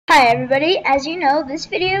Hi everybody, as you know, this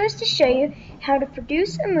video is to show you how to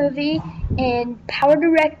produce a movie in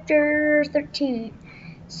PowerDirector 13.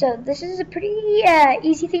 So this is a pretty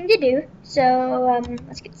easy thing to do, so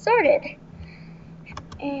let's get started.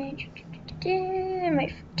 And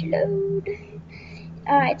wait for it to load.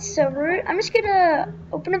 Alright, so I'm just going to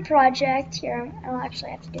open a project here. I don't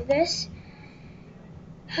actually have to do this.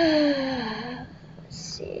 Let's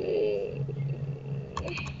see.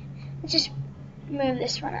 Let's just move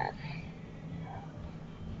this one up.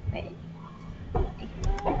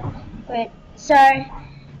 Wait, sorry.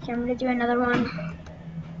 Okay, I'm gonna do another one.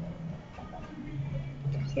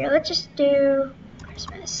 Here, let's just do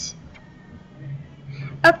Christmas.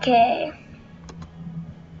 Okay.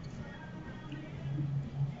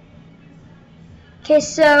 Okay,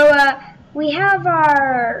 so we have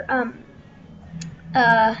our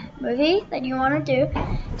movie that you want to do.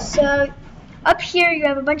 So up here you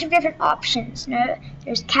have a bunch of different options.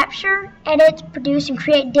 There's capture, edit, produce, and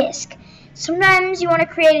create disc. Sometimes you want to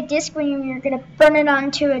create a disc when you're going to burn it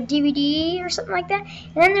onto a DVD or something like that.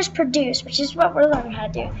 And then there's produce, which is what we're learning how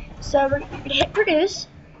to do. So we're going to hit produce.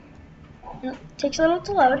 It takes a little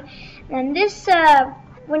to load. And this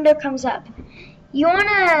window comes up. You want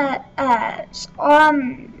to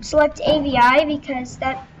select AVI because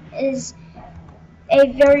that is a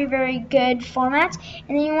very, very good format.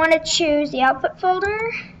 And then you want to choose the output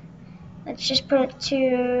folder. Let's just put it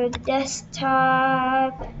to the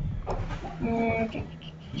desktop. And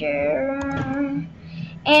you're going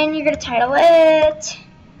to title it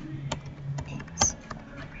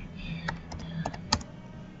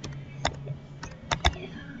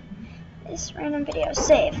this random video,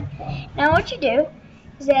 save. Now what you do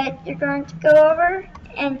is that you're going to go over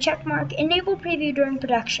and checkmark enable preview during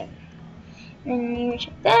production. And then you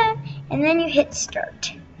check that, and then you hit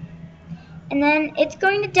start. And then it's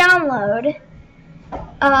going to download.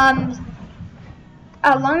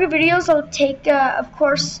 Longer videos will take, of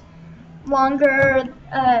course, longer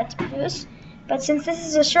to produce. But since this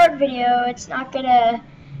is a short video, it's not going to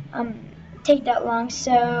take that long.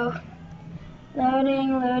 So,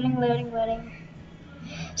 loading.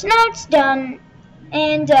 So now it's done.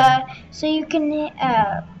 And so you can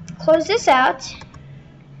close this out.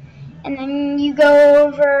 And then you go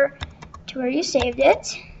over to where you saved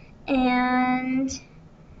it, and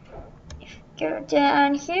if you go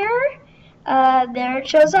down here, there it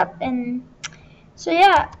shows up. And so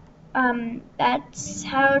yeah, that's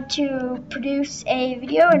how to produce a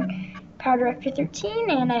video in PowerDirector 13,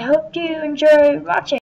 and I hope you enjoy watching.